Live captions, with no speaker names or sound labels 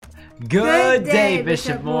Good day,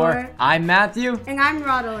 Bishop Moore. I'm Matthew. And I'm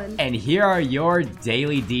Rodolin. And here are your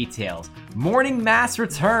daily details. Morning Mass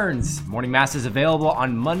returns. Morning Mass is available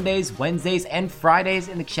on Mondays, Wednesdays, and Fridays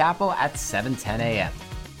in the chapel at 7:10 a.m.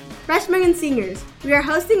 Freshmen and seniors, we are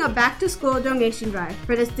hosting a back-to-school donation drive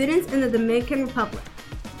for the students in the Dominican Republic.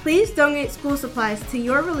 Please donate school supplies to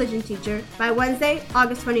your religion teacher by Wednesday,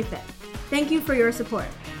 August 25th. Thank you for your support.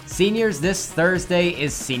 Seniors, this Thursday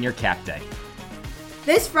is Senior Cap Day.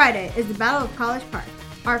 This Friday is the Battle of College Park,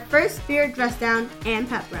 our first spirit dress down and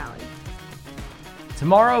pep rally.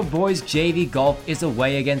 Tomorrow, boys JV golf is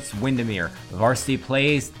away against Windermere. Varsity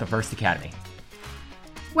plays the First Academy.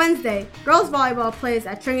 Wednesday, girls volleyball plays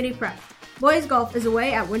at Trinity Prep. Boys golf is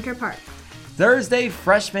away at Winter Park. Thursday,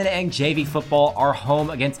 freshmen and JV football are home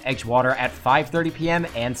against Edgewater at 5:30 p.m.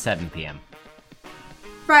 and 7 p.m.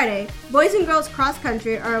 Friday, boys and girls cross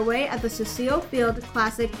country are away at the Cecile Field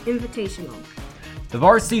Classic Invitational. The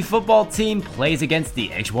varsity football team plays against the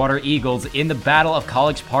Edgewater Eagles in the Battle of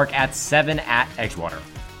College Park at 7 at Edgewater.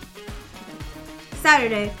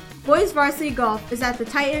 Saturday, boys varsity golf is at the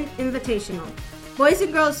Titan Invitational. Boys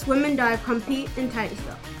and girls swim and dive compete in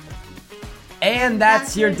Titusville. And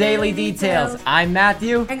that's your daily details. I'm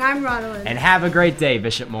Matthew. And I'm Rodolin. And have a great day,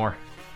 Bishop Moore.